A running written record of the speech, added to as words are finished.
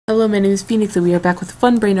Hello, my name is Phoenix, and we are back with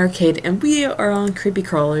FunBrain Arcade, and we are on Creepy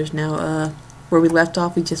Crawlers now. Where we left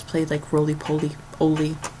off, we just played like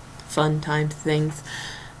roly-poly, fun time things.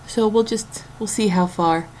 So we'll see how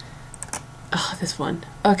far. Oh, this one.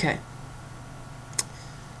 Okay.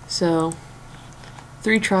 So,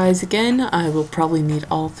 3 tries again. I will probably need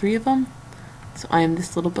all 3 of them. So I am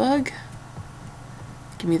this little bug.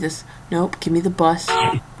 Give me this. Nope. Give me the bus.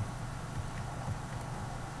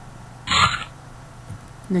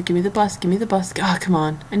 No, give me the bus, give me the bus. Ah, oh, come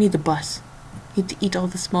on. I need the bus. I need to eat all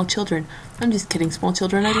the small children. I'm just kidding, small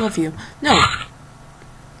children, I love you. No!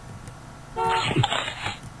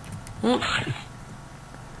 Oh.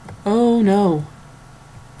 Oh no.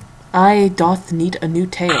 I doth need a new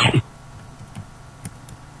tail.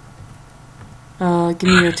 Give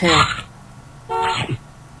me your tail.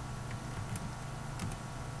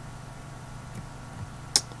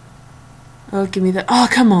 Oh, give me that. Oh,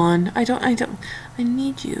 come on. I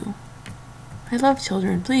need you. I love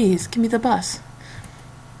children. Please, give me the bus.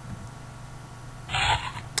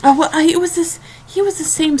 Oh, well, he was the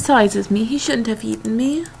same size as me. He shouldn't have eaten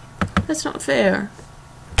me. That's not fair.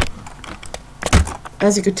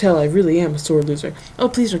 As you could tell, I really am a sore loser. Oh,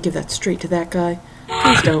 please don't give that straight to that guy.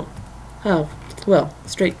 Please don't. Oh, well,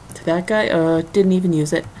 straight to that guy? Didn't even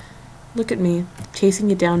use it. Look at me. Chasing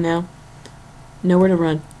you down now. Nowhere to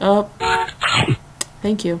run. Oh.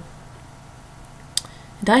 Thank you.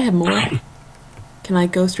 And I have more. Can I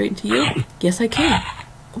go straight into you? Yes, I can.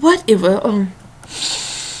 What?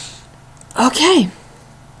 Okay.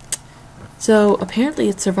 So, apparently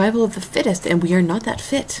it's survival of the fittest, and we are not that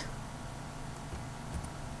fit.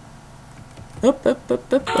 Up.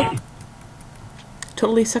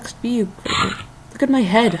 Totally sucks to be you. Look at my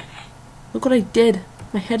head. Look what I did.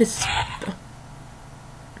 My head is...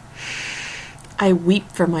 I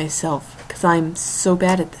weep for myself, because I'm so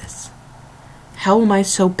bad at this. How am I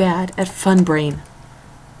so bad at FunBrain?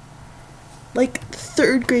 Like,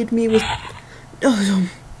 3rd grade me was... Oh,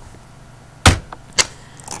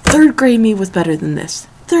 3rd grade me was better than this.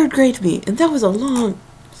 3rd grade me, and that was a long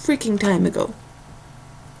freaking time ago.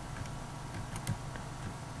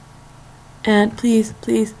 And please,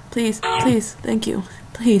 thank you.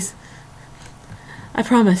 Please. I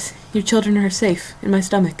promise, your children are safe in my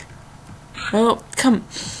stomach. Oh, come.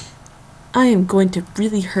 I am going to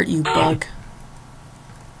really hurt you, bug.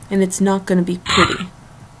 And it's not going to be pretty.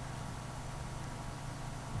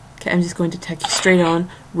 Okay, I'm just going to attack you straight on.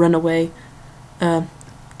 Run away. Can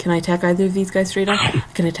I attack either of these guys straight on? I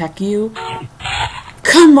can attack you.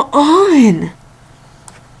 Come on!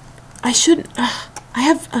 I shouldn't... I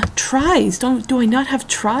have tries. Do I not have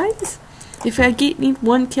tries? If I need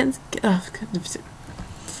one can... I'm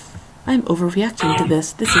overreacting to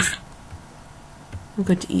this. This is... I'm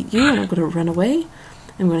going to eat you, and I'm going to run away.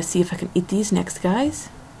 I'm going to see if I can eat these next guys.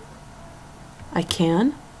 I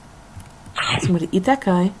can. So I'm going to eat that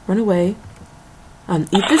guy, run away.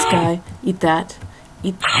 Eat this guy, eat that.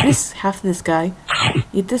 Eat this, half of this guy.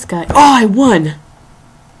 Eat this guy. Oh, I won!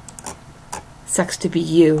 Sucks to be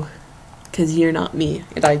you. Because you're not me,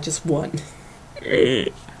 and I just won.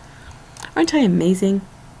 Aren't I amazing?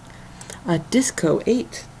 Disco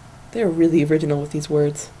 8. They're really original with these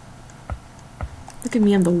words. Look at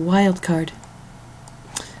me, I'm the wild card.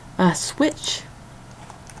 Switch.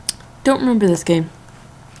 Don't remember this game.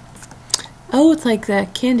 Oh, it's like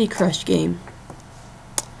that Candy Crush game.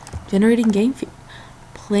 Generating game feed.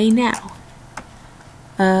 Play now.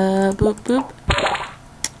 Boop.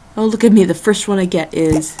 Oh, look at me, the first one I get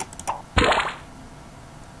is...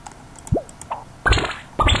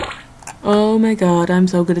 Oh my god, I'm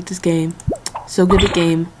so good at this game. So good at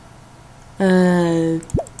game. Oh,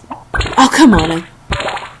 come on.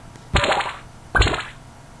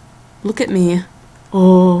 Look at me.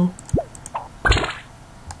 Oh.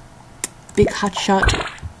 Big hot shot.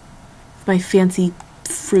 My fancy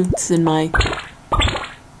fruits and my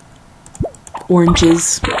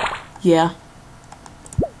oranges. Yeah.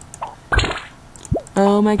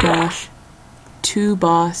 Oh my gosh. 2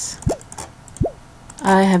 boss.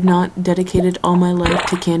 I have not dedicated all my life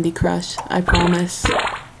to Candy Crush, I promise.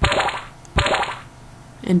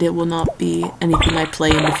 And it will not be anything I play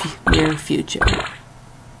in the near future.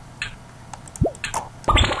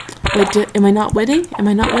 Wait, am I not winning? Am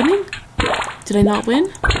I not winning? Did I not win?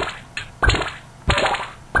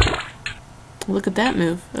 Look at that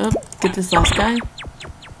move. Oh, get this last guy.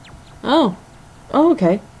 Oh. Oh,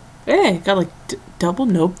 okay. Hey, got like double?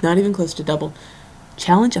 Nope, not even close to double.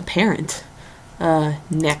 Challenge a parent.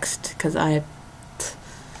 Next, because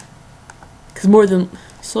more than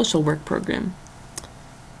social work program.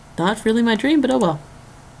 Not really my dream, but oh well.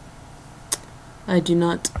 I do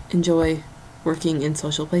not enjoy working in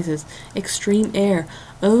social places. Extreme air.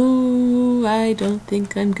 Oh, I don't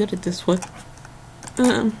think I'm good at this one.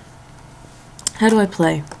 How do I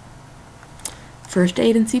play? First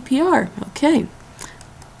aid and CPR. Okay.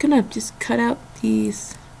 Gonna just cut out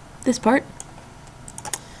this part.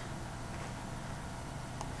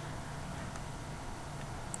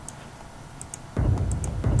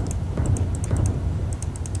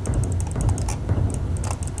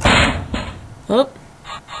 Oh.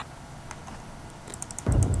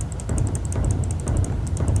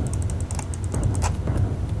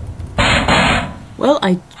 Well,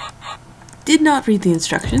 I did not read the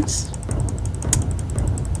instructions.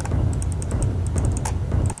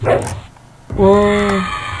 Whoa.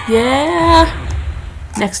 Yeah.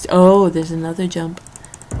 Next. Oh, there's another jump.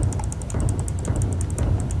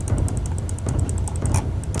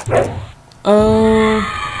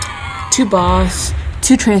 Oh. 2 boss.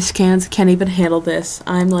 2 trash cans. Can't even handle this.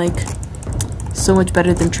 I'm like so much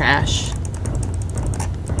better than trash.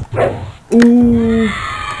 Ooh.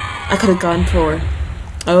 I could have gone 4.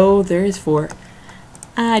 Oh, there is 4.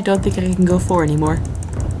 I don't think I can go 4 anymore.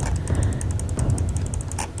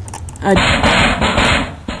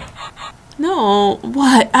 No,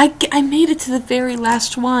 what? I made it to the very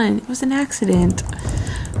last one. It was an accident.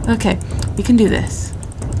 Okay, we can do this.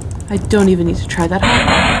 I don't even need to try that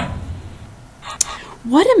hard.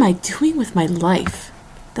 What am I doing with my life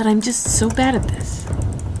that I'm just so bad at this?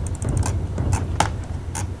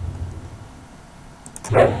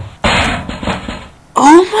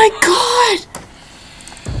 Oh my god!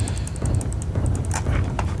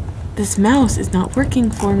 This mouse is not working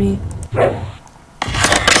for me.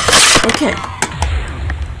 Okay.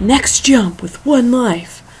 Next jump with 1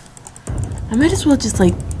 life. I might as well just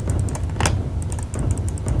like...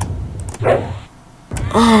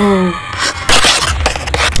 Oh.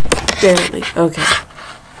 Barely. Okay.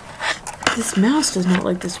 This mouse does not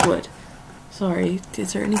like this wood. Sorry.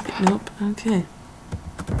 Is there anything? Nope. Okay.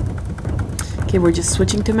 Okay, we're just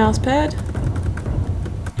switching to mouse pad.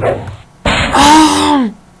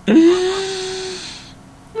 Oh!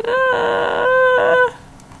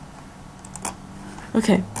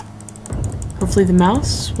 Okay. Hopefully the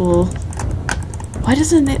mouse will... Why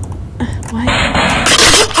doesn't it... Why...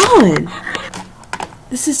 Come on!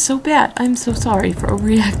 This is so bad. I'm so sorry for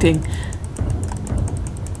overreacting.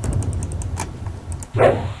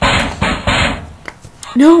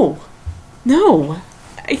 No! No!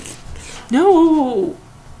 No!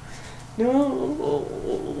 No!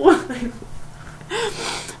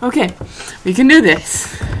 Okay, we can do this.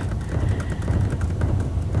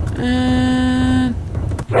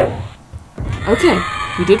 Okay,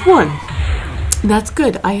 we did 1. That's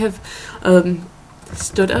good. I have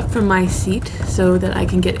stood up from my seat so that I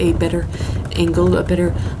can get a better angle, a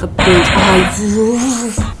bird's eye.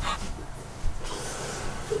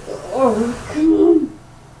 Oh, come on.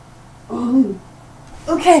 Oh.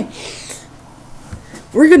 Okay.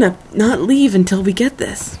 We're gonna not leave until we get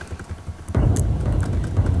this.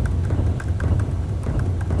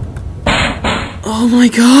 Oh my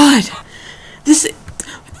god! This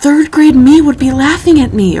 3rd grade me would be laughing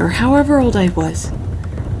at me, or however old I was.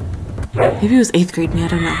 Maybe it was 8th grade me, I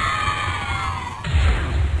don't know.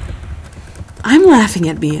 I'm laughing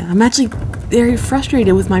at me. I'm actually very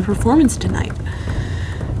frustrated with my performance tonight.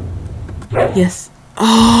 Yes.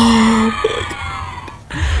 Oh my god.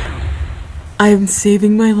 I'm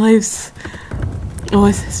saving my lives. Oh,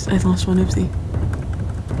 I lost 1 oopsie.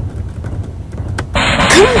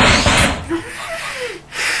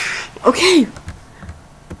 Okay.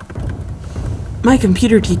 My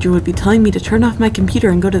computer teacher would be telling me to turn off my computer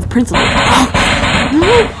and go to the principal. Oh,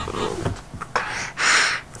 no.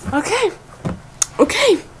 Okay.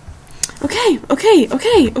 Okay. Okay. Okay.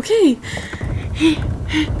 Okay. Okay.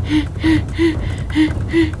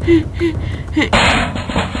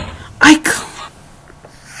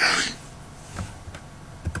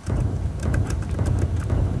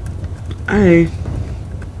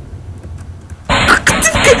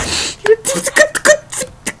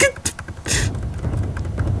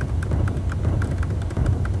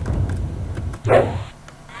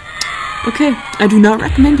 Okay, I do not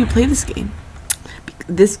recommend you play this game.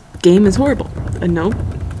 This game is horrible. No.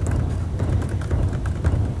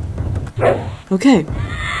 Okay.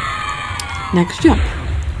 Next jump.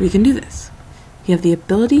 We can do this. You have the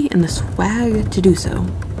ability and the swag to do so.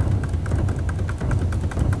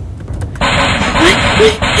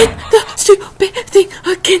 I hit the stupid thing.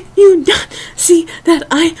 Can you not see that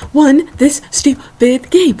I won this stupid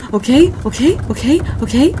game? Okay? Okay? Okay?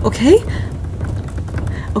 Okay? Okay?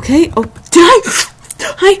 Okay? Oh, did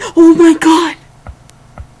I? Oh my god.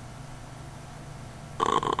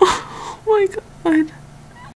 my god.